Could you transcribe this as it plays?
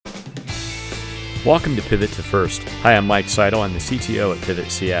Welcome to Pivot to First. Hi, I'm Mike Seidel. I'm the CTO at Pivot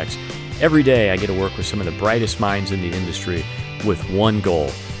CX. Every day I get to work with some of the brightest minds in the industry with one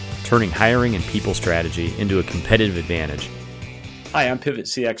goal, turning hiring and people strategy into a competitive advantage. Hi, I'm Pivot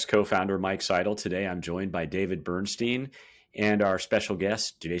CX co-founder Mike Seidel. Today I'm joined by David Bernstein and our special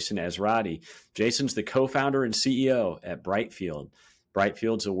guest, Jason Ezrati. Jason's the co-founder and CEO at Brightfield.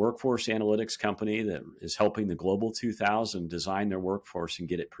 Brightfield's a workforce analytics company that is helping the Global 2000 design their workforce and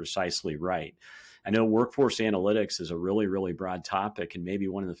get it precisely right. I know workforce analytics is a really, really broad topic, and maybe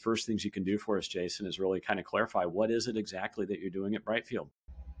one of the first things you can do for us, Jason, is really kind of clarify what is it exactly that you're doing at Brightfield?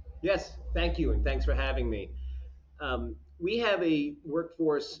 Yes, thank you, and thanks for having me. We have a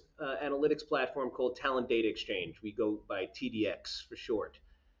workforce analytics platform called Talent Data Exchange. We go by TDX for short.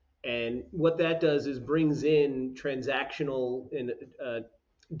 And what that does is brings in transactional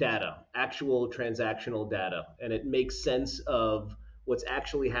data, actual transactional data, and it makes sense of what's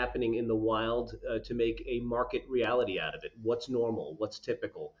actually happening in the wild to make a market reality out of it. What's normal? What's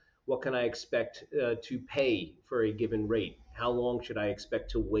typical? What can I expect to pay for a given rate? How long should I expect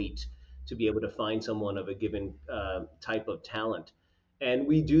to wait to be able to find someone of a given type of talent? And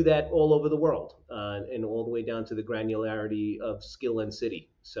we do that all over the world and all the way down to the granularity of skill and city.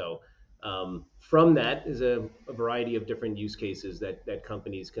 So from that is a variety of different use cases that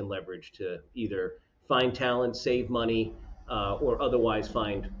companies can leverage to either find talent, save money, or otherwise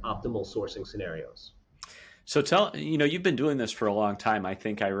find optimal sourcing scenarios. So you've been doing this for a long time. I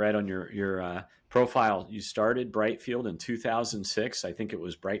think I read on your profile, you started Brightfield in 2006. I think it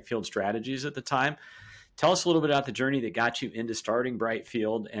was Brightfield Strategies at the time. Tell us a little bit about the journey that got you into starting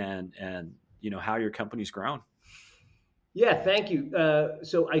Brightfield and how your company's grown. Yeah, thank you.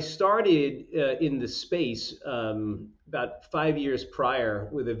 So I started in the space about 5 years prior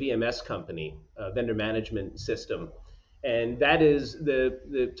with a VMS company, a vendor management system. And that is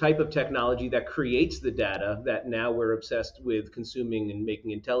the type of technology that creates the data that now we're obsessed with consuming and making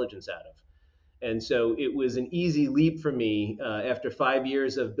intelligence out of. And so it was an easy leap for me after 5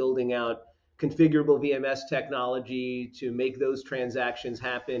 years of building out configurable VMS technology to make those transactions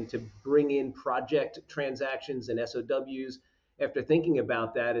happen, to bring in project transactions and SOWs. After thinking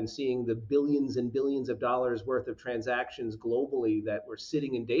about that and seeing the billions and billions of dollars worth of transactions globally that were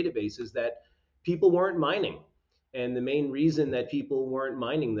sitting in databases that people weren't mining. And the main reason that people weren't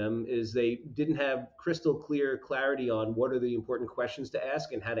mining them is they didn't have crystal clear clarity on what are the important questions to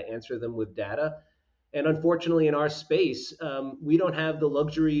ask and how to answer them with data. And unfortunately, in our space, we don't have the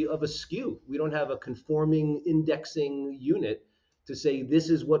luxury of a SKU. We don't have a conforming indexing unit to say this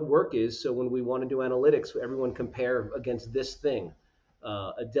is what work is. So when we want to do analytics, everyone compare against this thing.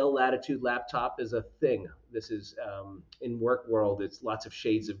 A Dell Latitude laptop is a thing. This is in work world. It's lots of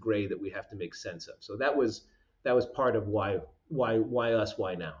shades of gray that we have to make sense of. So that was part of why us,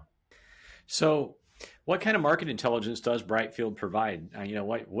 why now. So, what kind of market intelligence does Brightfield provide?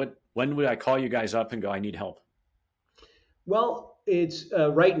 When would I call you guys up and go, I need help? Well, it's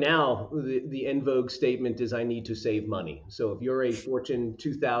right now the en vogue statement is I need to save money. So if you're a Fortune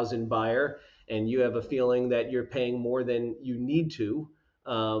 2000 buyer and you have a feeling that you're paying more than you need to,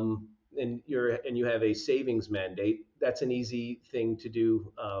 and you have a savings mandate, that's an easy thing to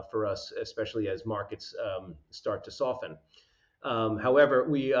do for us, especially as markets start to soften. However,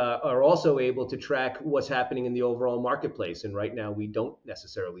 we are also able to track what's happening in the overall marketplace. And right now, we don't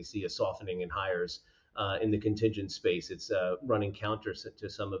necessarily see a softening in hires in the contingent space. It's running counter to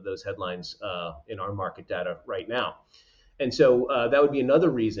some of those headlines in our market data right now. And so that would be another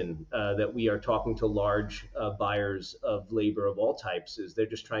reason that we are talking to large buyers of labor of all types, is they're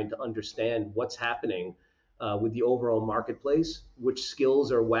just trying to understand what's happening with the overall marketplace, which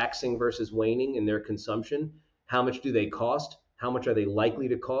skills are waxing versus waning in their consumption, how much do they cost, how much are they likely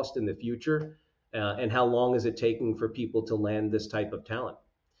to cost in the future, and how long is it taking for people to land this type of talent.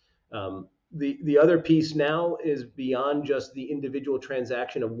 The other piece now is beyond just the individual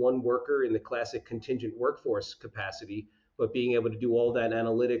transaction of one worker in the classic contingent workforce capacity, but being able to do all that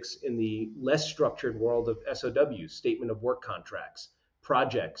analytics in the less structured world of SOWs, statement of work contracts,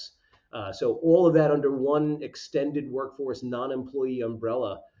 projects. So all of that under one extended workforce non-employee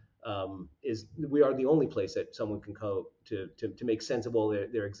umbrella is we are the only place that someone can go to make sense of all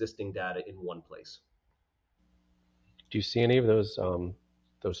their existing data in one place. Do you see any of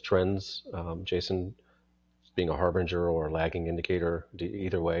those trends, Jason, being a harbinger or a lagging indicator?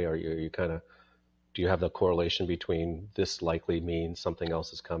 Either way, are you kind of, do you have the correlation between this likely means something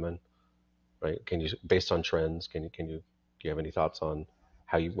else is coming, right? Can you, based on trends, do you have any thoughts on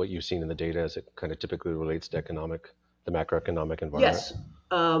what you've seen in the data as it kind of typically relates to the macroeconomic environment? Yes.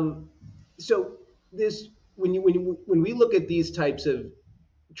 So this when we look at these types of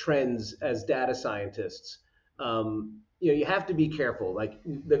trends as data scientists, you have to be careful. Like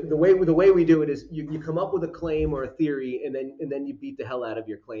the way we do it is you come up with a claim or a theory, and then you beat the hell out of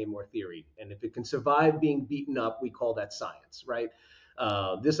your claim or theory. And if it can survive being beaten up, we call that science, right?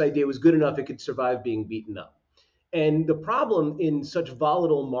 This idea was good enough; it could survive being beaten up. And the problem in such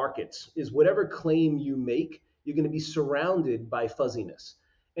volatile markets is whatever claim you make, you're going to be surrounded by fuzziness.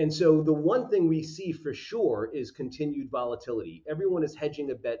 And so the one thing we see for sure is continued volatility. Everyone is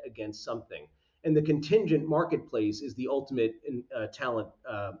hedging a bet against something. And the contingent marketplace is the ultimate talent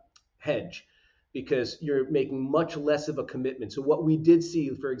hedge, because you're making much less of a commitment. So what we did see,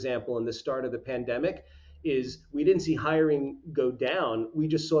 for example, in the start of the pandemic, is we didn't see hiring go down. We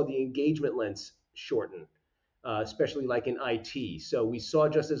just saw the engagement lengths shorten, especially like in IT. So we saw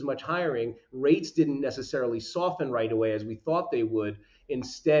just as much hiring. Rates didn't necessarily soften right away as we thought they would.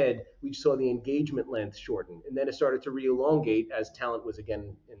 Instead, we saw the engagement length shorten. And then it started to re-elongate as talent was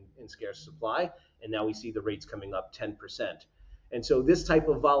again in scarce supply. And now we see the rates coming up 10%. And so this type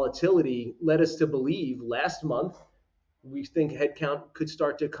of volatility led us to believe last month, we think headcount could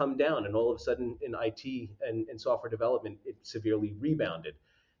start to come down. And all of a sudden in IT and software development, it severely rebounded.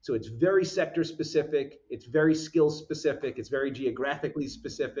 So it's very sector specific, it's very skill specific, it's very geographically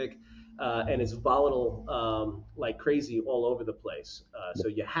specific, and it's volatile like crazy all over the place. So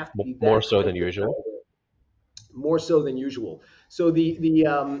you have to be that more so than usual. More so than usual. So the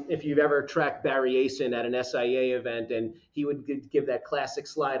if you've ever tracked Barry Asen at an SIA event, and he would give that classic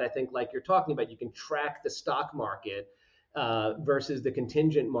slide, I think like you're talking about, you can track the stock market versus the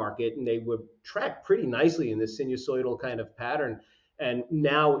contingent market, and they would track pretty nicely in this sinusoidal kind of pattern. And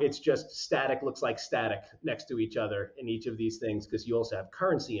now it's just static, looks like static next to each other in each of these things, because you also have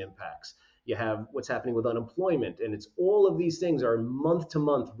currency impacts. You have what's happening with unemployment, and it's all of these things are month to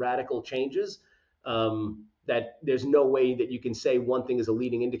month radical changes that there's no way that you can say one thing is a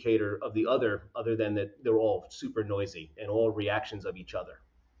leading indicator of the other than that they're all super noisy and all reactions of each other.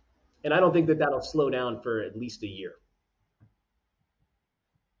 And I don't think that that'll slow down for at least a year.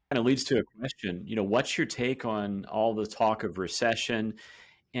 Kind of leads to a question, what's your take on all the talk of recession,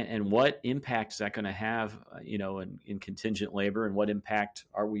 and what impact is that going to have, in contingent labor, and what impact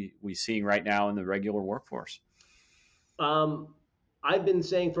are we seeing right now in the regular workforce? I've been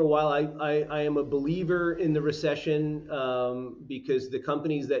saying for a while, I am a believer in the recession because the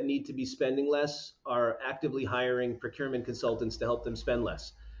companies that need to be spending less are actively hiring procurement consultants to help them spend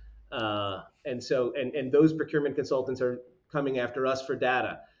less. And those procurement consultants are coming after us for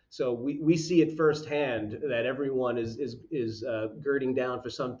data. So we see it firsthand that everyone is girding down for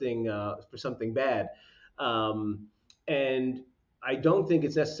something bad, and I don't think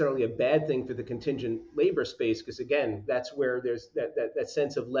it's necessarily a bad thing for the contingent labor space, because again, that's where there's that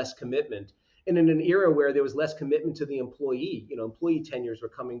sense of less commitment, and in an era where there was less commitment to the employee, employee tenures were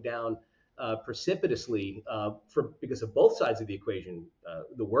coming down precipitously because of both sides of the equation,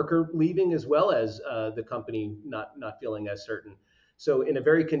 the worker leaving as well as the company not feeling as certain. So in a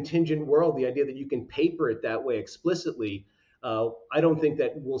very contingent world, the idea that you can paper it that way explicitly, I don't think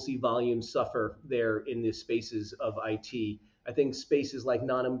that we'll see volumes suffer there in the spaces of IT. I think spaces like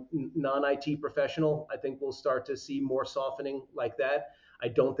non-IT professional, I think we'll start to see more softening like that. I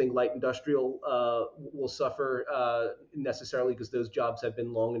don't think light industrial will suffer necessarily, because those jobs have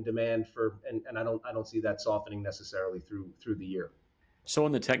been long in demand and I don't see that softening necessarily through the year. So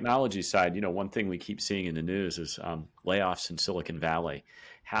on the technology side, one thing we keep seeing in the news is layoffs in Silicon Valley.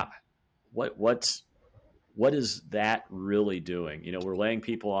 What is that really doing? We're laying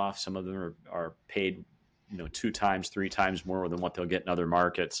people off. Some of them are paid, 2 times, 3 times more than what they'll get in other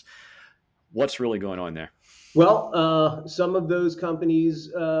markets. What's really going on there? Well, some of those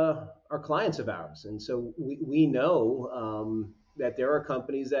companies are clients of ours, and so we know that there are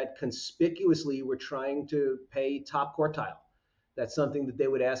companies that conspicuously were trying to pay top quartile. That's something that they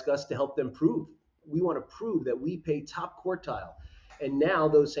would ask us to help them prove. We want to prove that we pay top quartile. And now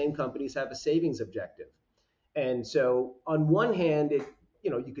those same companies have a savings objective. And so on one hand,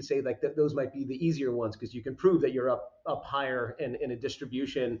 you could say like that those might be the easier ones, because you can prove that you're up higher in a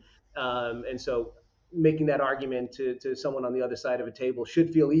distribution. And so making that argument to someone on the other side of a table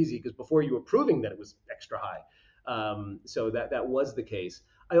should feel easy, because before you were proving that it was extra high. So that was the case.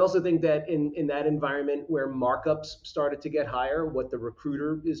 I also think that in that environment where markups started to get higher, what the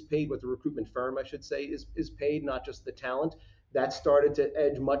recruiter is paid, what the recruitment firm, I should say, is paid, not just the talent, that started to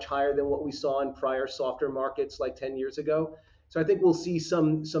edge much higher than what we saw in prior softer markets like 10 years ago. So I think we'll see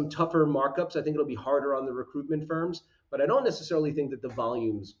some tougher markups. I think it'll be harder on the recruitment firms, but I don't necessarily think that the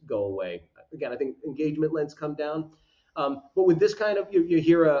volumes go away. Again, I think engagement lengths come down. But with this kind of, you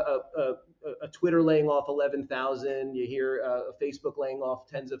hear a Twitter laying off 11,000. You hear Facebook laying off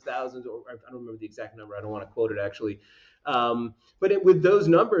tens of thousands, or I don't remember the exact number. I don't want to quote it actually. With those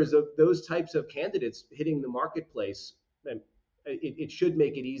numbers of those types of candidates hitting the marketplace, it should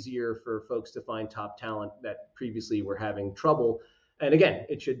make it easier for folks to find top talent that previously were having trouble. And again,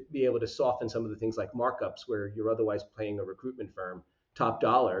 it should be able to soften some of the things like markups where you're otherwise paying a recruitment firm top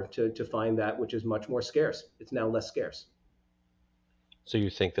dollar to find that which is much more scarce. It's now less scarce. So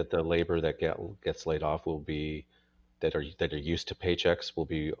you think that the labor that gets laid off will be that are used to paychecks will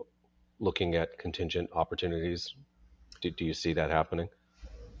be looking at contingent opportunities? Do you see that happening?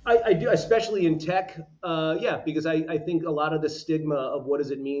 I do, especially in tech. Yeah, because I think a lot of the stigma of what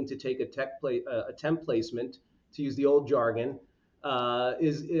does it mean to take a temp placement, to use the old jargon,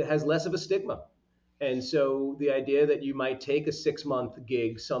 it has less of a stigma. And so the idea that you might take a 6-month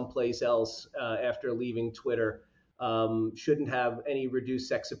gig someplace else after leaving Twitter shouldn't have any reduced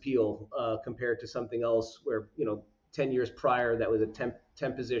sex appeal compared to something else where, 10 years prior, that was a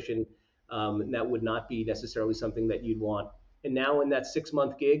temp position. And that would not be necessarily something that you'd want. And now in that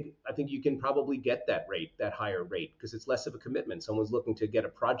 6-month gig, I think you can probably get that rate, that higher rate, because it's less of a commitment. Someone's looking to get a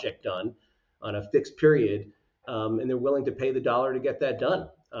project done on a fixed period, and they're willing to pay the dollar to get that done.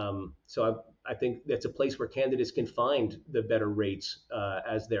 So I think that's a place where candidates can find the better rates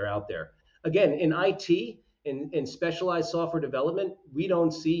as they're out there. Again, in IT, in specialized software development, we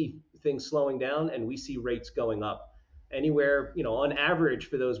don't see things slowing down, and we see rates going up. Anywhere, on average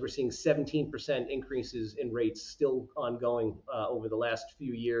for those, we're seeing 17% increases in rates still ongoing over the last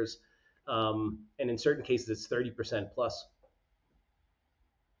few years. And in certain cases, it's 30% plus.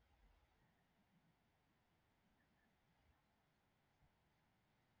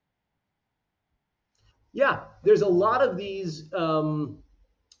 Yeah, there's a lot of these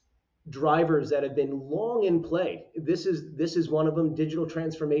drivers that have been long in play. This is one of them. Digital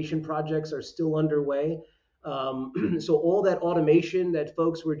transformation projects are still underway. So all that automation that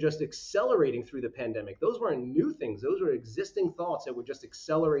folks were just accelerating through the pandemic, those weren't new things. Those were existing thoughts that were just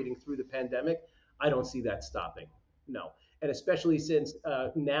accelerating through the pandemic. I don't see that stopping. No. And especially since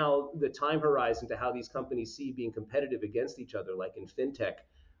now the time horizon to how these companies see being competitive against each other, like in fintech,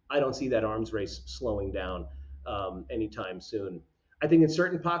 I don't see that arms race slowing down anytime soon. I think in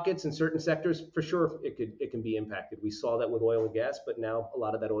certain pockets, in certain sectors, for sure, it can be impacted. We saw that with oil and gas, but now a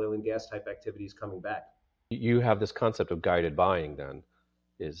lot of that oil and gas type activity is coming back. You have this concept of guided buying then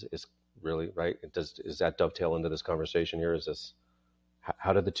is really right. Is that dovetail into this conversation here? Is this,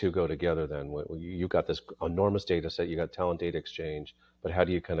 how did the two go together then? You got this enormous data set, you got talent data exchange, but how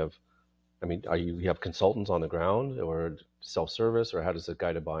do you you have consultants on the ground or self-service, or how does the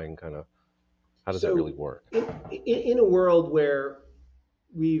guided buying how does that really work? In a world where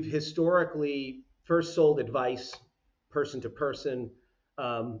we've historically first sold advice person to person,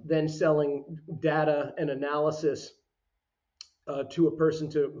 then selling data and analysis to a person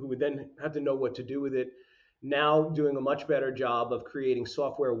who would then have to know what to do with it. Now doing a much better job of creating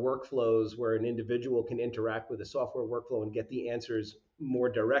software workflows where an individual can interact with a software workflow and get the answers more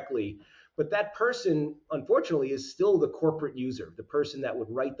directly. But that person, unfortunately, is still the corporate user, the person that would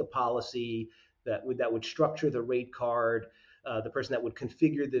write the policy, that would structure the rate card, the person that would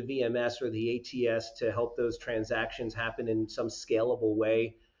configure the VMS or the ATS to help those transactions happen in some scalable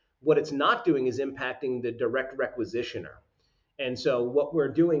way. What it's not doing is impacting the direct requisitioner. And so what we're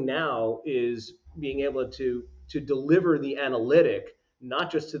doing now is being able to deliver the analytic,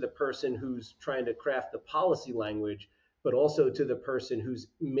 not just to the person who's trying to craft the policy language, but also to the person who's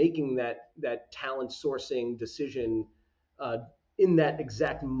making that talent sourcing decision in that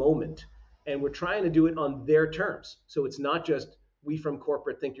exact moment. And we're trying to do it on their terms. So it's not just we from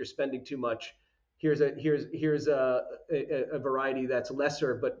corporate think you're spending too much. Here's a variety that's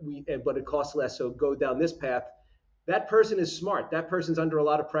lesser, but it costs less. So go down this path. That person is smart. That person's under a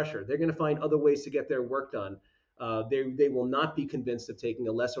lot of pressure. They're going to find other ways to get their work done. They will not be convinced of taking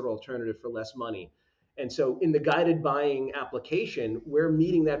a lesser alternative for less money. And so in the guided buying application, we're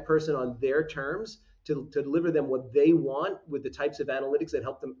meeting that person on their terms to deliver them what they want with the types of analytics that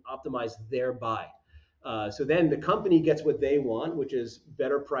help them optimize their buy. So then the company gets what they want, which is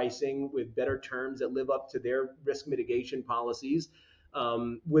better pricing with better terms that live up to their risk mitigation policies,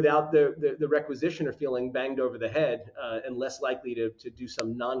 without the requisitioner feeling banged over the head and less likely to do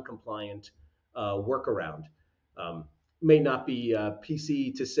some non-compliant workaround. May not be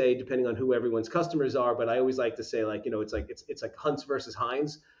PC to say, depending on who everyone's customers are, but I always like to say, it's like Hunt's versus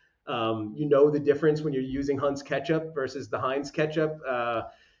Heinz. The difference when you're using Hunt's ketchup versus the Heinz ketchup.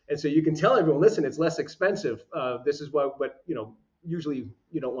 And so you can tell everyone, listen, it's less expensive. This is but usually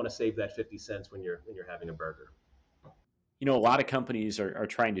you don't want to save that 50 cents when you're having a burger. A lot of companies are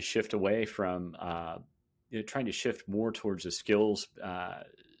trying to shift away from, trying to shift more towards a skills,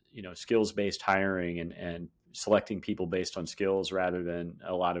 skills based hiring and selecting people based on skills rather than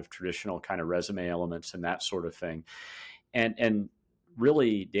a lot of traditional kind of resume elements and that sort of thing. And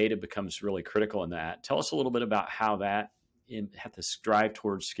really, data becomes really critical in that. Tell us a little bit about how that have this drive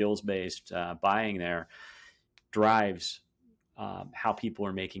towards skills based buying there drives how people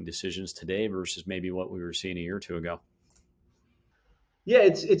are making decisions today versus maybe what we were seeing a year or two ago. Yeah,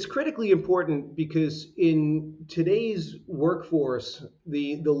 it's critically important because in today's workforce,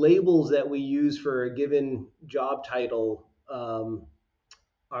 the labels that we use for a given job title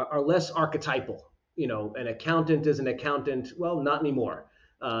are less archetypal. An accountant is an accountant. Well, not anymore.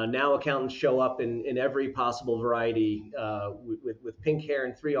 Now accountants show up in every possible variety with pink hair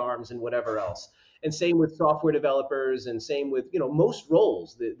and three arms and whatever else. And same with software developers, and same with most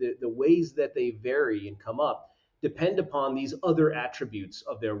roles. The ways that they vary and come up depend upon these other attributes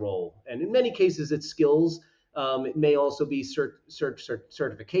of their role. And in many cases, it's skills. It may also be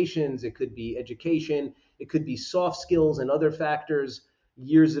certifications. It could be education. It could be soft skills and other factors,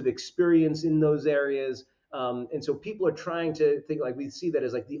 years of experience in those areas. And so people are trying to think, like, we see that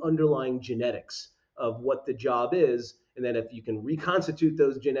as like the underlying genetics of what the job is. And then if you can reconstitute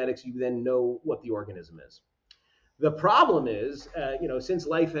those genetics, you then know what the organism is. The problem is, since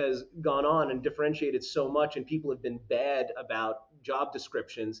life has gone on and differentiated so much and people have been bad about job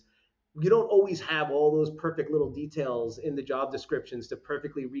descriptions, you don't always have all those perfect little details in the job descriptions to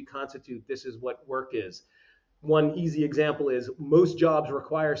perfectly reconstitute this is what work is. One easy example is most jobs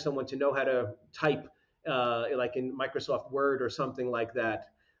require someone to know how to type, like in Microsoft Word or something like that.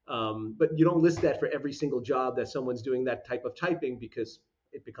 But you don't list that for every single job that someone's doing that type of typing because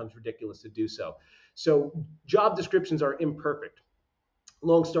it becomes ridiculous to do so. So job descriptions are imperfect.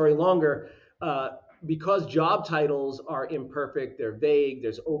 Long story longer, because job titles are imperfect, they're vague,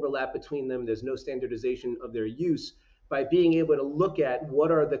 there's overlap between them, there's no standardization of their use. By being able to look at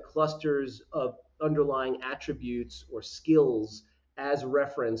what are the clusters of underlying attributes or skills as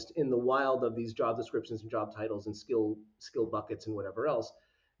referenced in the wild of these job descriptions and job titles and skill buckets and whatever else,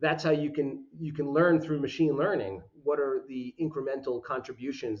 that's how you can learn through machine learning what are the incremental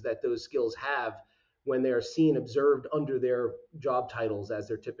contributions that those skills have when they're seen, observed under their job titles as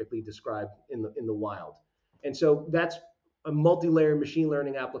they're typically described in the wild. And so that's a multi-layer machine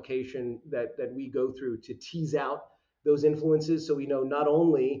learning application that we go through to tease out those influences, so we know not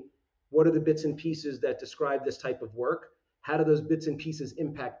only what are the bits and pieces that describe this type of work, how do those bits and pieces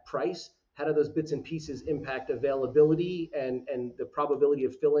impact price, how do those bits and pieces impact availability and the probability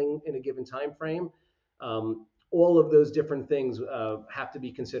of filling in a given time frame. All of those different things have to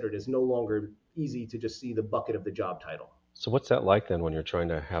be considered. It's no longer easy to just see the bucket of the job title. So what's that like then when you're trying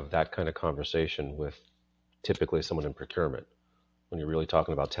to have that kind of conversation with typically someone in procurement, when you're really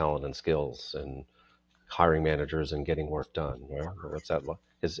talking about talent and skills and hiring managers and getting work done? Right? What's that like?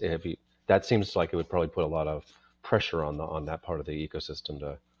 That seems like it would probably put a lot of pressure on that part of the ecosystem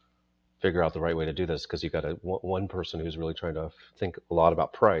to figure out the right way to do this, because you've got one person who's really trying to think a lot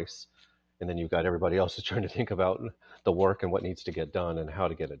about price, and then you've got everybody else who's trying to think about the work and what needs to get done and how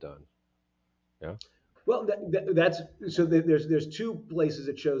to get it done. Yeah. Well, that's so. There's two places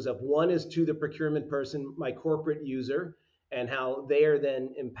it shows up. One is to the procurement person, my corporate user, and how they are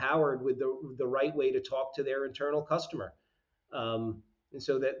then empowered with the right way to talk to their internal customer, and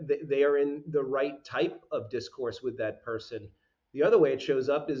so that they are in the right type of discourse with that person. The other way it shows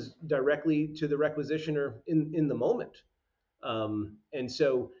up is directly to the requisitioner in the moment. And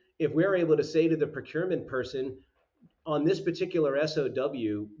so if we're able to say to the procurement person, on this particular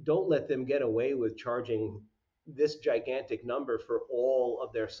SOW, don't let them get away with charging this gigantic number for all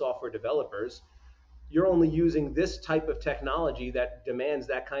of their software developers. You're only using this type of technology that demands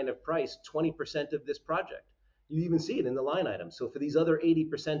that kind of price, 20% of this project. You even see it in the line items. So for these other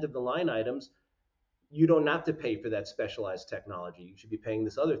 80% of the line items, you don't have to pay for that specialized technology. You should be paying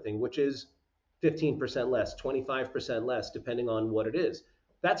this other thing, which is 15% less, 25% less, depending on what it is.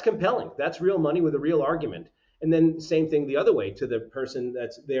 That's compelling. That's real money with a real argument. And then same thing the other way to the person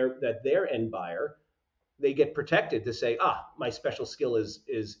that's their end buyer. They get protected to say, my special skill is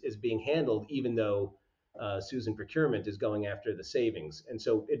being handled, even though Susan Procurement is going after the savings. And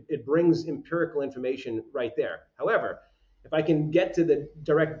so it brings empirical information right there. However, if I can get to the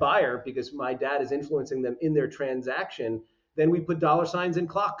direct buyer because my dad is influencing them in their transaction, then we put dollar signs and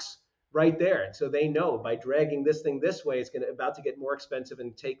clocks right there. And so they know by dragging this thing this way, it's about to get more expensive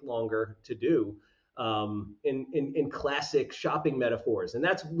and take longer to do, in classic shopping metaphors. And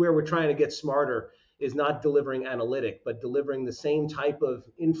that's where we're trying to get smarter, is not delivering analytic, but delivering the same type of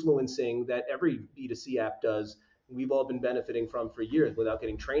influencing that every B2C app does we've all been benefiting from for years without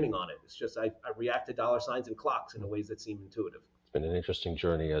getting training on it. It's just I react to dollar signs and clocks in ways that seem intuitive. It's been an interesting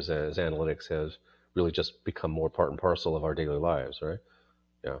journey as analytics has really just become more part and parcel of our daily lives, right?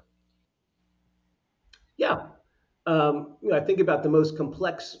 Yeah. Yeah. I think about the most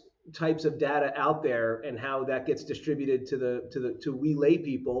complex types of data out there and how that gets distributed to we lay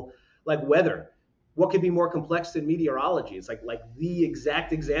people, like weather. What could be more complex than meteorology? It's like the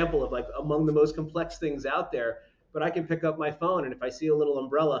exact example of like among the most complex things out there. But I can pick up my phone, and if I see a little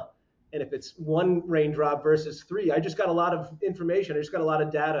umbrella, and if it's one raindrop versus three, I just got a lot of information. I just got a lot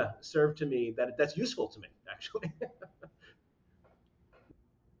of data served to me that's useful to me, actually.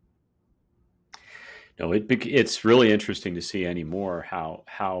 No, it's really interesting to see anymore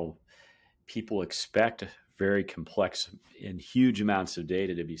how people expect very complex and huge amounts of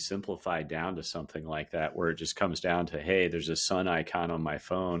data to be simplified down to something like that, where it just comes down to, hey, there's a sun icon on my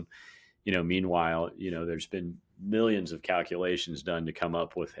phone. Meanwhile, there's been millions of calculations done to come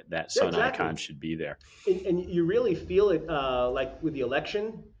up with that sun Exactly. icon should be there. And you really feel it like with the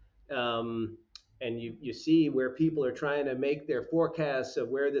election. And you see where people are trying to make their forecasts of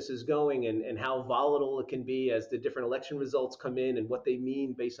where this is going and how volatile it can be as the different election results come in and what they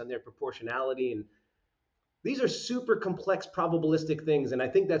mean based on their proportionality. And these are super complex probabilistic things. And I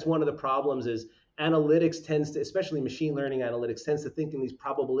think that's one of the problems is analytics tends to, especially machine learning analytics, tends to think in these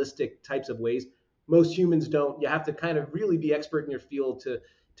probabilistic types of ways. Most humans don't. You have to kind of really be expert in your field to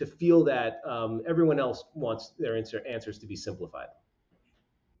feel that everyone else wants their answers to be simplified.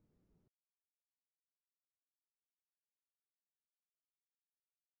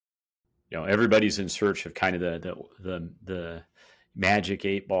 Everybody's in search of kind of the magic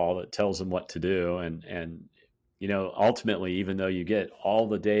 8 ball that tells them what to do, and ultimately, even though you get all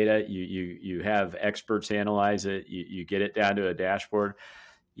the data, you have experts analyze it, you get it down to a dashboard,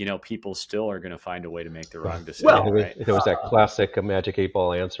 people still are going to find a way to make the wrong decision. Well, right? There was that classic magic 8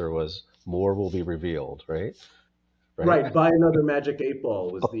 ball answer was more will be revealed, right? Right. Buy another magic 8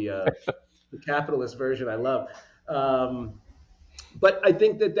 ball was the capitalist version I love. But I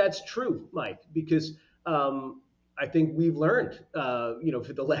think that's true, Mike, because I think we've learned,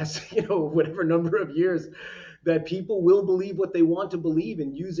 for the last, whatever number of years, that people will believe what they want to believe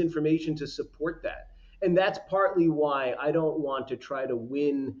and use information to support that. And that's partly why I don't want to try to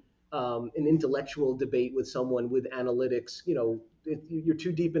win an intellectual debate with someone with analytics. You're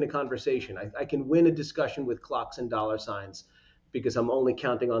too deep in a conversation. I can win a discussion with clocks and dollar signs because I'm only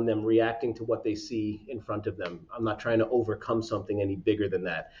counting on them reacting to what they see in front of them. I'm not trying to overcome something any bigger than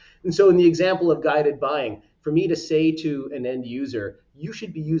that. And so in the example of guided buying, for me to say to an end user, you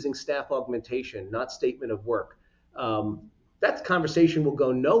should be using staff augmentation, not statement of work, that conversation will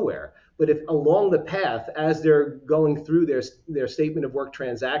go nowhere. But if along the path, as they're going through their statement of work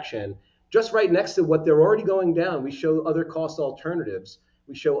transaction, just right next to what they're already going down, we show other cost alternatives.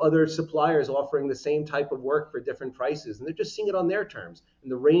 We show other suppliers offering the same type of work for different prices, and they're just seeing it on their terms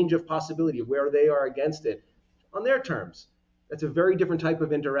and the range of possibility of where they are against it on their terms. That's a very different type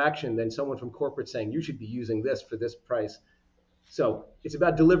of interaction than someone from corporate saying you should be using this for this price. So it's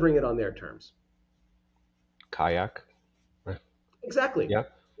about delivering it on their terms. Kayak. Right. Exactly. Yeah.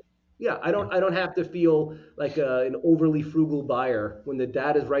 Yeah, I don't have to feel like an overly frugal buyer when the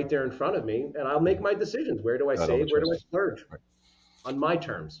data is right there in front of me, and I'll make my decisions. Where do I save? Where do I splurge? Right. On my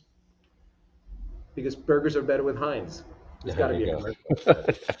terms, because burgers are better with Heinz. There's got to be a commercial.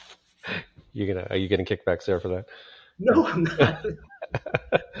 Are you getting kickbacks there for that? No, I'm not.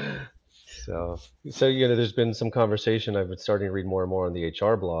 So there's been some conversation. I've been starting to read more and more on the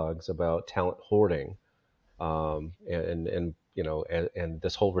HR blogs about talent hoarding, and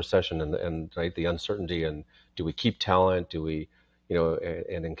this whole recession and right, the uncertainty, and do we keep talent? Do we,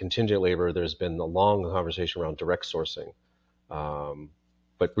 and in contingent labor, there's been a long conversation around direct sourcing.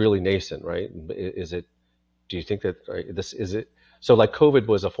 But really nascent, right? Do you think that so like COVID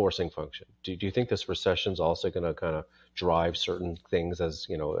was a forcing function. Do you think this recession is also going to kind of drive certain things as,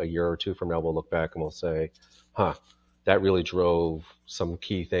 a year or two from now, we'll look back and we'll say, that really drove some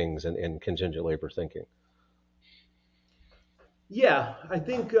key things in contingent labor thinking? Yeah, I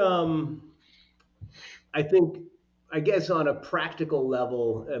guess on a practical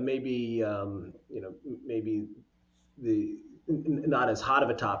level, maybe not as hot of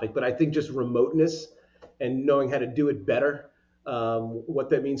a topic, but I think just remoteness and knowing how to do it better, what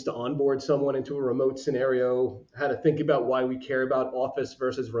that means to onboard someone into a remote scenario, how to think about why we care about office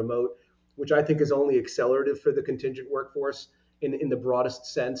versus remote, which I think is only accelerative for the contingent workforce in the broadest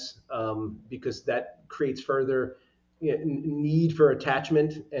sense, because that creates further need for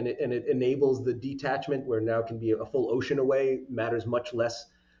attachment, and it enables the detachment where now can be a full ocean away, matters much less.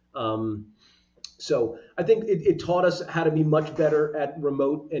 So I think it taught us how to be much better at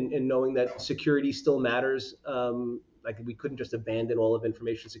remote and knowing that security still matters. Like we couldn't just abandon all of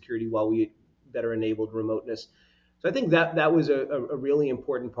information security while we better enabled remoteness. So I think that was a really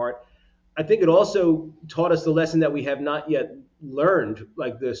important part. I think it also taught us the lesson that we have not yet learned,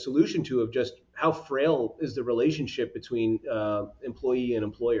 like the solution to, of just how frail is the relationship between employee and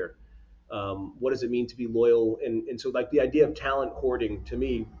employer. What does it mean to be loyal? And so like the idea of talent hoarding to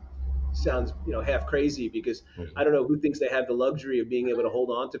me sounds half crazy, because I don't know who thinks they have the luxury of being able to hold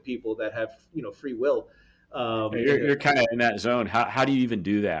on to people that have free will. You're kind of in that zone. How do you even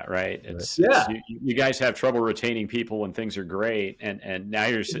do that, right? Yeah, You guys have trouble retaining people when things are great, and now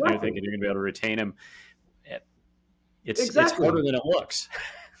you're sitting there exactly. thinking you're going to be able to retain them. It's Exactly. harder than it looks.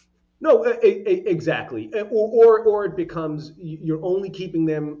 No, exactly. Or it becomes you're only keeping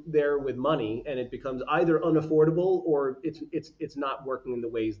them there with money, and it becomes either unaffordable or it's not working in the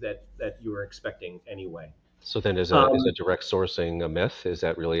ways that you were expecting anyway. So then is a Um, direct sourcing a myth? Is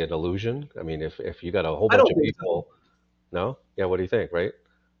that really an illusion? I mean, if you got a whole I bunch don't of think so. people, no? Yeah, what do you think, right?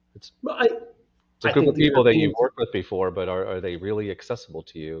 It's But it's a I group think of the people that you've Europeans. worked with before, but are they really accessible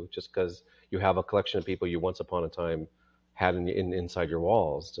to you just because you have a collection of people you once upon a time had inside your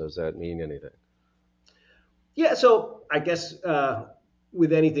walls? Does that mean anything? Yeah, so I guess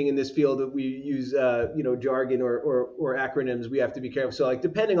with anything in this field that we use, jargon or acronyms, we have to be careful. So, like,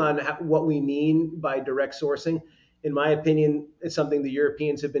 depending on what we mean by direct sourcing, in my opinion, it's something the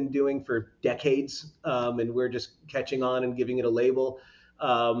Europeans have been doing for decades, and we're just catching on and giving it a label.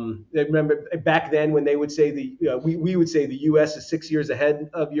 I remember back then when they would say we would say the U.S. is 6 years ahead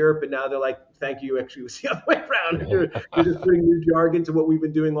of Europe, and now they're like, "Thank you, actually, it was the other way around. You're just putting new jargon to what we've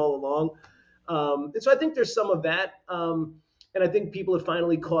been doing all along." And so I think there's some of that. And I think people have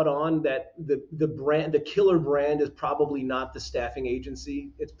finally caught on that the brand, the killer brand, is probably not the staffing agency.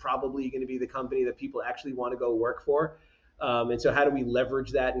 It's probably going to be the company that people actually want to go work for. And so how do we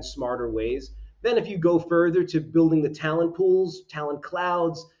leverage that in smarter ways? Then if you go further to building the talent pools, talent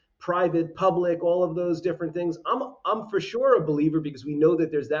clouds, private, public, all of those different things, I'm for sure a believer, because we know that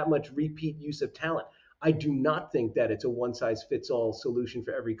there's that much repeat use of talent. I do not think that it's a one size fits all solution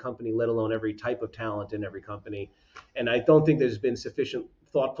for every company, let alone every type of talent in every company. And I don't think there's been sufficient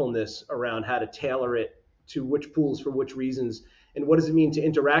thoughtfulness around how to tailor it to which pools for which reasons, and what does it mean to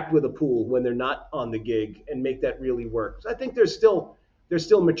interact with a pool when they're not on the gig and make that really work. So I think there's still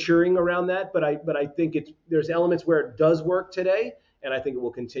maturing around that, but I think there's elements where it does work today, and I think it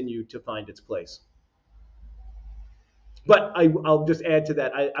will continue to find its place. But I'll just add to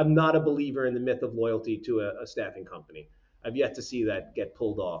that. I'm not a believer in the myth of loyalty to a staffing company. I've yet to see that get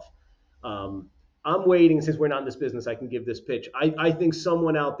pulled off. Um, I'm waiting, since we're not in this business, I can give this pitch. I think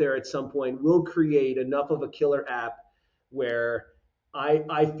someone out there at some point will create enough of a killer app where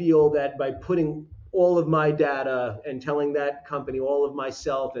I feel that by putting all of my data and telling that company all of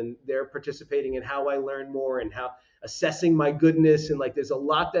myself, and they're participating in how I learn more and how assessing my goodness, and like there's a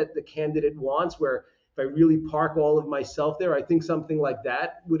lot that the candidate wants, where if I really park all of myself there, I think something like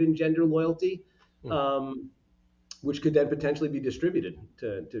that would engender loyalty, Hmm. um, which could then potentially be distributed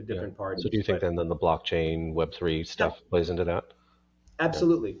to Yeah. different So do parties. you think But then the blockchain Web3 yeah, stuff plays into that? Yeah.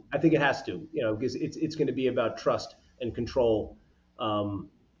 absolutely, I think it has to, because it's going to be about trust and control. Um,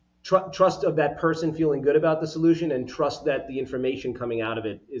 trust of that person feeling good about the solution, and trust that the information coming out of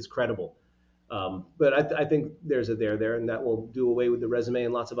it is credible. But I think there's a there, and that will do away with the resume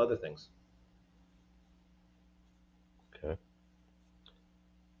and lots of other things. Okay.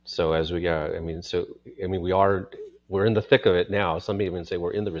 So as we, yeah, I mean, we're in the thick of it now. Some even say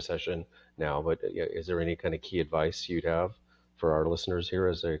we're in the recession now, but yeah, is there any kind of key advice you'd have for our listeners here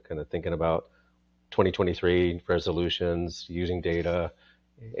as they're kind of thinking about 2023 resolutions, using data,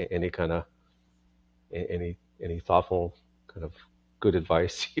 any kind of, any thoughtful kind of good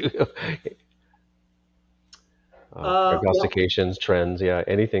advice, Well, prognostications, trends, yeah,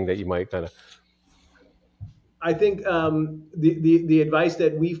 anything that you might kind of, I think the advice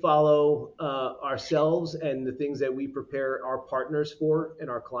that we follow ourselves, and the things that we prepare our partners for and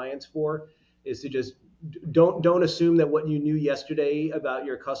our clients for, is to just don't assume that what you knew yesterday about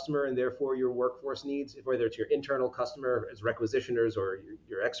your customer and therefore your workforce needs, whether it's your internal customer as requisitioners or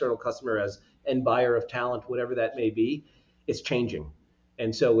your external customer as end buyer of talent, whatever that may be, it's changing.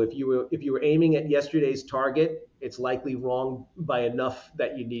 And so if you were aiming at yesterday's target, it's likely wrong by enough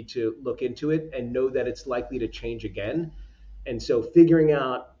that you need to look into it and know that it's likely to change again. And so figuring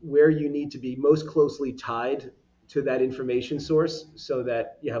out where you need to be most closely tied to that information source, so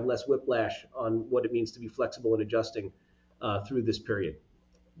that you have less whiplash on what it means to be flexible and adjusting through this period.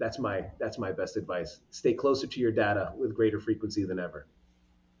 That's my best advice. Stay closer to your data with greater frequency than ever.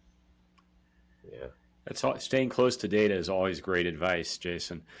 Yeah. That's all, staying close to data is always great advice,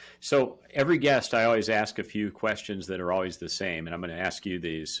 Jason. So every guest, I always ask a few questions that are always the same, and I'm going to ask you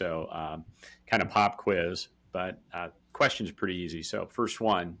these. So kind of pop quiz, but questions pretty easy. So first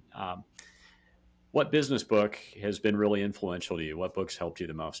one, what business book has been really influential to you? What books helped you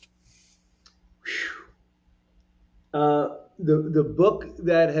the most? The book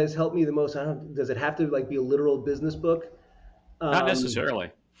that has helped me the most, does it have to like be a literal business book? Not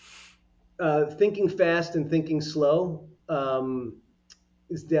necessarily. Thinking Fast and Thinking Slow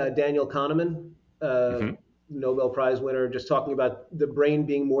is Daniel Kahneman, Mm-hmm. Nobel Prize winner, just talking about the brain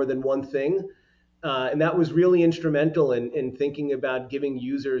being more than one thing. And that was really instrumental in thinking about giving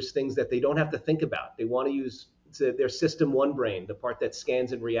users things that they don't have to think about. They want to use their system one brain, the part that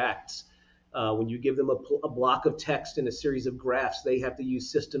scans and reacts. When you give them a block of text and a series of graphs, they have to use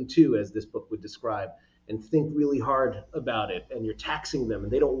system two, as this book would describe, and think really hard about it. And you're taxing them,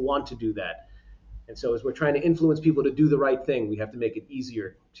 and they don't want to do that. And so as we're trying to influence people to do the right thing, we have to make it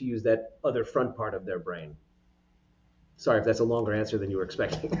easier to use that other front part of their brain. Sorry if that's a longer answer than you were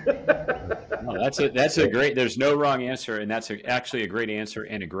expecting. No, that's a great. There's no wrong answer, and that's actually a great answer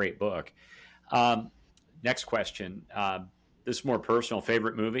and a great book. Next question. This is more personal.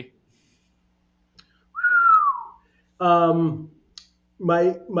 Favorite movie? My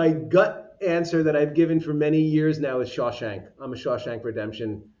gut answer that I've given for many years now is Shawshank. I'm a Shawshank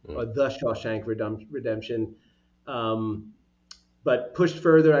Redemption, or the Shawshank Redemption. But pushed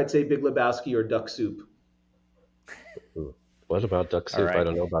further, I'd say Big Lebowski or Duck Soup. What about Duck Soup? Right. I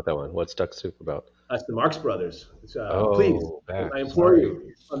don't know about that one. What's Duck Soup about? That's the Marx Brothers. Please, I implore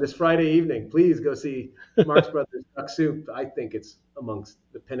you, on this Friday evening, please go see Marx Brothers Duck Soup. I think it's amongst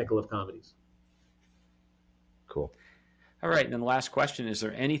the pinnacle of comedies. Cool. All right. And then the last question, is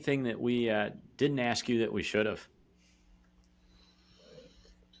there anything that we didn't ask you that we should have?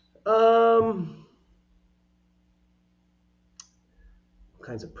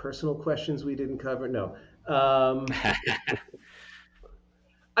 Kinds of personal questions we didn't cover? No.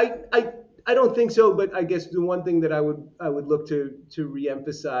 I don't think so, but I guess the one thing that I would look to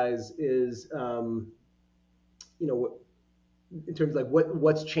reemphasize is, in terms of like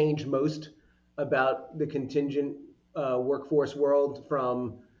what's changed most about the contingent workforce world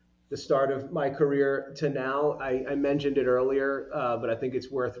from the start of my career to now. I mentioned it earlier, but I think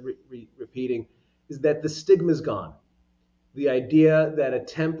it's worth repeating, is that the stigma's gone. The idea that a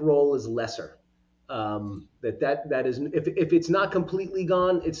temp role is lesser. That is, if it's not completely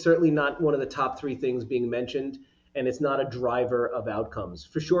gone, it's certainly not one of the top three things being mentioned, and it's not a driver of outcomes.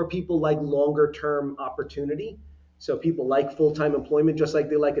 For sure, people like longer term opportunity. So people like full-time employment, just like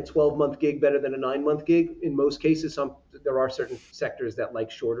they like a 12-month gig better than a 9-month gig. In most cases, there are certain sectors that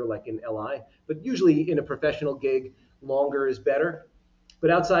like shorter, like in LI, but usually in a professional gig, longer is better. But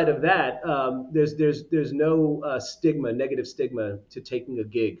outside of that, there's no negative stigma to taking a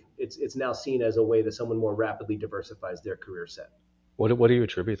gig. It's now seen as a way that someone more rapidly diversifies their career set. What do you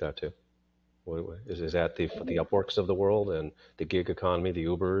attribute that to? Is that the Upworks of the world and the gig economy, the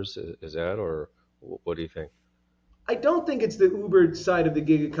Ubers? Is that, or what do you think? I don't think it's the Uber side of the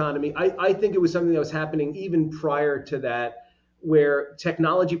gig economy. I think it was something that was happening even prior to that, where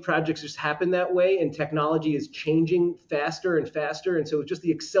technology projects just happen that way, and technology is changing faster and faster. And so it's just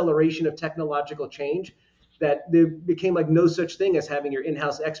the acceleration of technological change that there became like no such thing as having your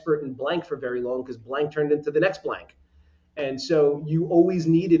in-house expert in blank for very long, because blank turned into the next blank. And so you always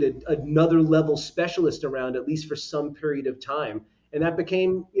needed another level specialist around, at least for some period of time. And that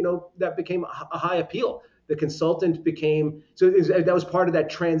became a high appeal. The consultant became, that was part of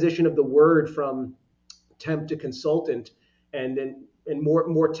that transition of the word from temp to consultant. And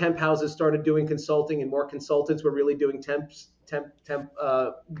more temp houses started doing consulting, and more consultants were really doing temp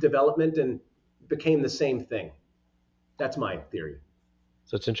development, and became the same thing. That's my theory.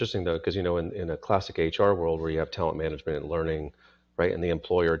 So it's interesting though, because in a classic HR world where you have talent management and learning, right, and the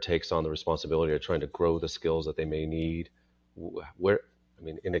employer takes on the responsibility of trying to grow the skills that they may need,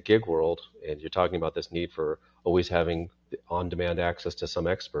 in a gig world, and you're talking about this need for always having on-demand access to some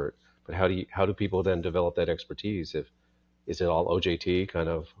expert, but how do people then develop that expertise? Is it all OJT kind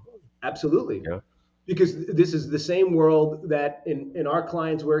of? Absolutely. Yeah. Because this is the same world that in our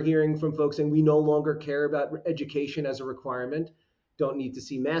clients, we're hearing from folks saying we no longer care about education as a requirement. Don't need to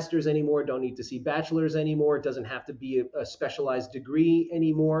see masters anymore. Don't need to see bachelors anymore. It doesn't have to be a specialized degree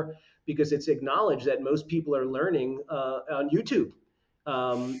anymore, because it's acknowledged that most people are learning on YouTube.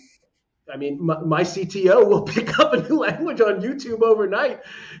 My CTO will pick up a new language on YouTube overnight,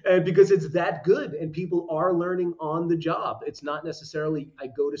 because it's that good, and people are learning on the job. It's not necessarily I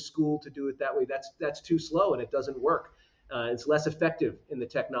go to school to do it that way. That's too slow and it doesn't work. It's less effective in the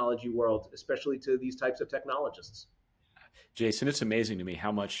technology world, especially to these types of technologists. Jason, it's amazing to me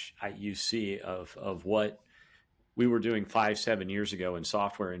how much you see of what we were doing 5-7 years ago in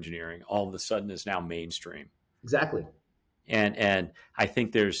software engineering all of a sudden is now mainstream. Exactly. And I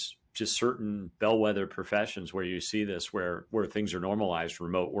think there's just certain bellwether professions where you see this, where things are normalized.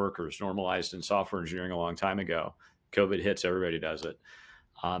 Remote workers normalized in software engineering a long time ago. COVID hits, everybody does it.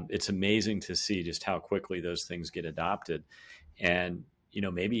 It's amazing to see just how quickly those things get adopted. And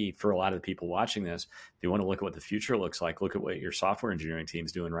maybe for a lot of the people watching this, if you want to look at what the future looks like, look at what your software engineering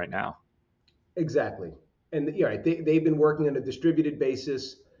team's doing right now. Exactly. And they've been working on a distributed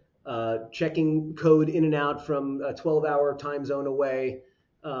basis, checking code in and out from a 12-hour time zone away,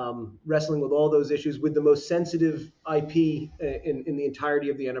 wrestling with all those issues with the most sensitive IP in the entirety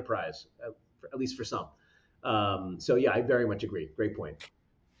of the enterprise, at least for some. So yeah, I very much agree. Great point.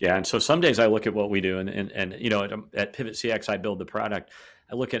 Yeah, and so some days I look at what we do, and at Pivot CX I build the product.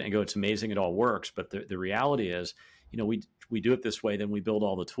 I look at it and go, it's amazing, it all works. But the reality is, we do it this way, then we build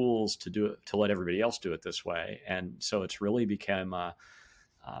all the tools to do it, to let everybody else do it this way, and so it's really become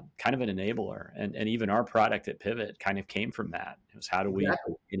kind of an enabler. And even our product at Pivot kind of came from that. It was, how do we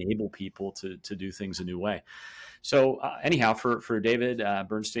enable people to do things a new way? So anyhow, for David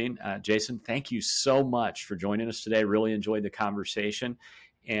Bernstein, Jason, thank you so much for joining us today. Really enjoyed the conversation.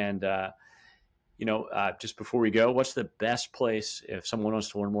 And, just before we go, what's the best place if someone wants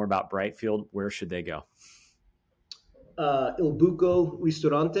to learn more about Brightfield? Where should they go? Il Buco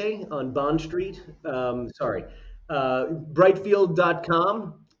Ristorante on Bond Street.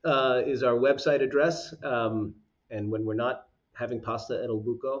 Brightfield.com is our website address. And when we're not having pasta at Il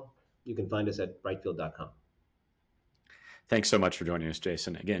Buco, you can find us at brightfield.com. Thanks so much for joining us,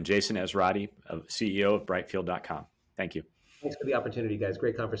 Jason. Again, Jason Ezrati, CEO of brightfield.com. Thank you. Thanks for the opportunity, guys.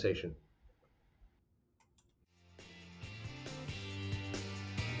 Great conversation.